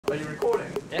Are you recording?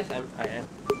 Yes, I am.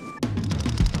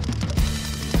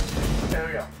 There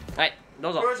we go. はい、ど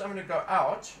うぞ。 First, I'm gonna go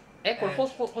out. これホ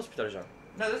スピタルじゃん。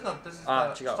 No, this is not. This is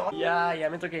あ、 the 違う。 start. いやー、や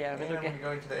めとけ、やめ And と I'm け。 gonna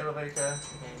go into the elevator and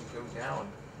go down.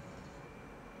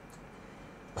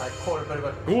 I caught a bit of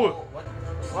a. Ooh. What?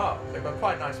 Wow, they've got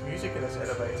quite nice music in this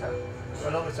elevator. I'm a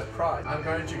little bit surprised. I'm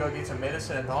going to go get some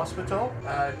medicine at the hospital.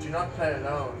 Do not play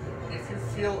alone. If you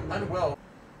feel unwell,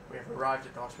 we have arrived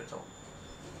at the hospital.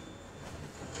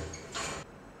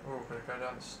 Oh, we're gonna go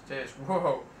down the stairs.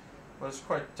 Whoa, well, it's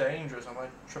quite dangerous. I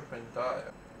might trip and die.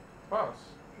 Wow,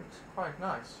 it's quite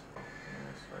nice.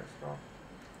 Yes, very strong.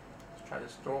 Let's try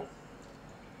this door.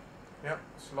 Yep,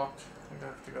 it's locked. I'm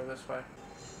gonna have to go this way.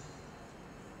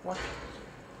 What?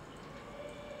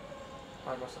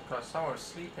 I must have got someone was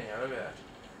sleeping here. Look at that.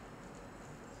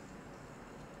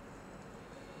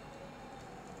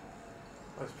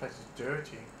 Oh, this place is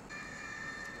dirty.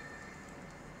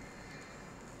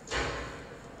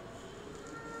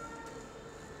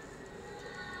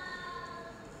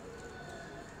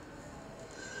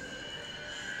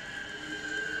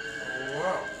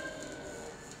 Whoa.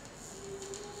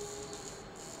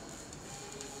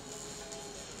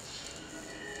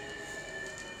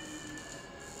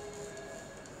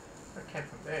 That came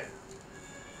from there.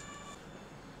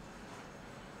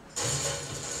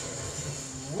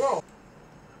 Whoa!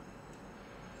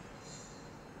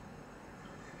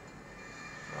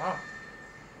 Wow.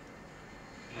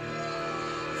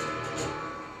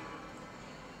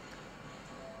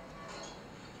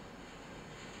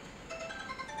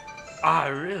 Ah,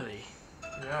 really?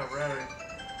 Yeah, really.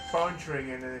 Phone's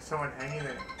ringing and there's someone hanging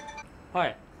there. は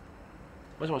い。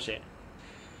もしもし。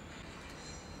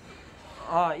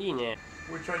ああ、いいね。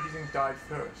 Which one do you think died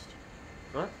first?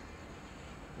 ん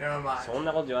Never mind. そん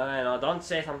なこと言わないの。Don't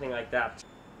say something like that.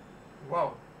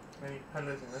 Whoa, many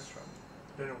pillars in this room.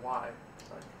 Don't know why.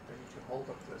 It's like they need to hold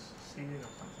up this ceiling or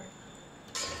something.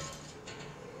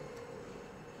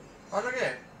 Oh, look at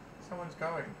it. Someone's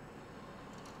going.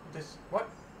 This, what?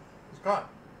 He's gone.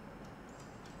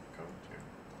 Go to.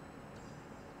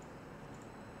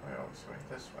 I always went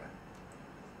this way.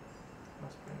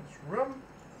 Must be in this room.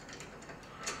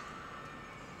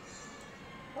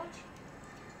 What?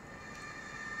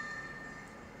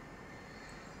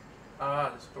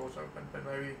 Ah, this door's open, but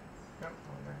maybe. Yep,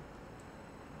 on there.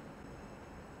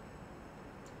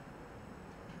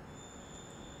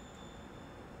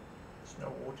 There's no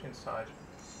water inside.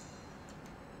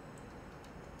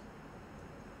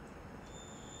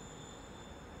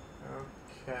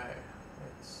 Okay,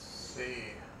 let's see.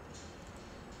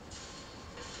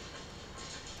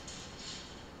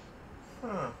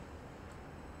 Huh.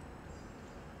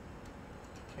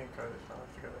 Can't go this way, I'll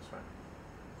have to go this way.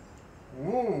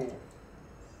 Whoa!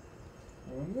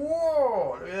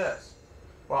 Whoa! Look at this.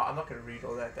 Well, I'm not going to read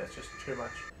all that, that's just too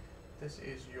much. This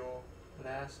is your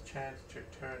last chance to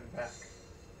turn back.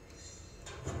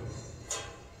 It's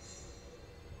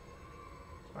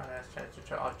my last chance to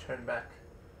turn. I'll turn back.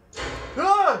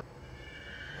 Ah!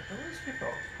 Look at these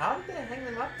people. How did they hang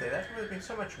them up there? That would have been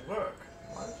so much work.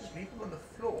 Why don't you just leave them on the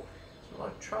floor? It's a lot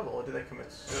of trouble, or did they commit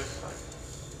suicide?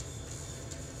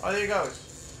 Oh, there he goes.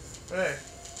 Hey.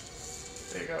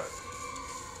 There you go.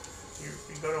 You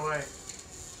got away.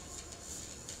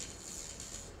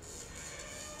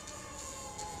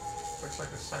 Looks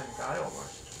like the same guy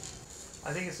almost.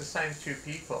 I think it's the same two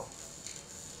people.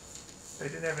 They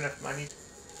didn't have enough money.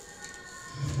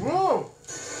 Whoa!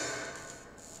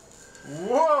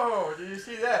 Whoa! Did you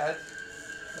see that?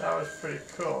 That was pretty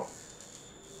cool.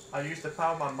 I used the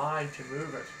power of my mind to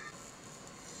move it.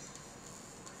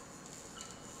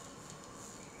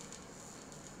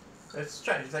 It's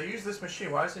strange. If they use this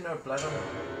machine, why is there no blood on it?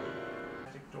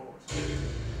 Automatic doors.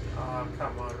 Oh,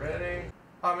 come on, really?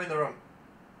 I'm in the room.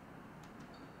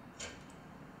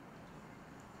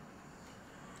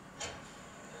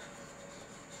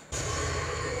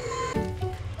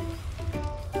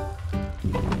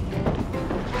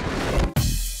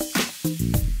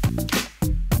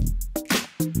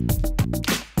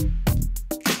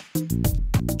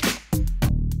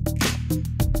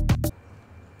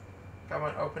 Come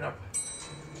on, open up.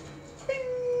 Bing!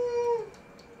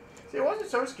 See, it wasn't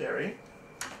so scary.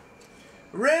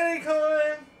 Really,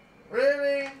 Colin?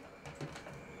 Really?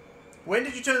 When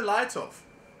did you turn the lights off?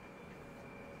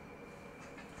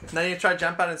 Now you try to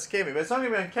jump out and scare me, but it's not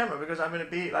going to be on camera because I'm going to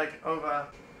be like over.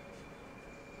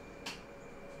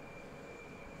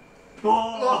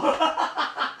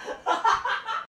 Oh.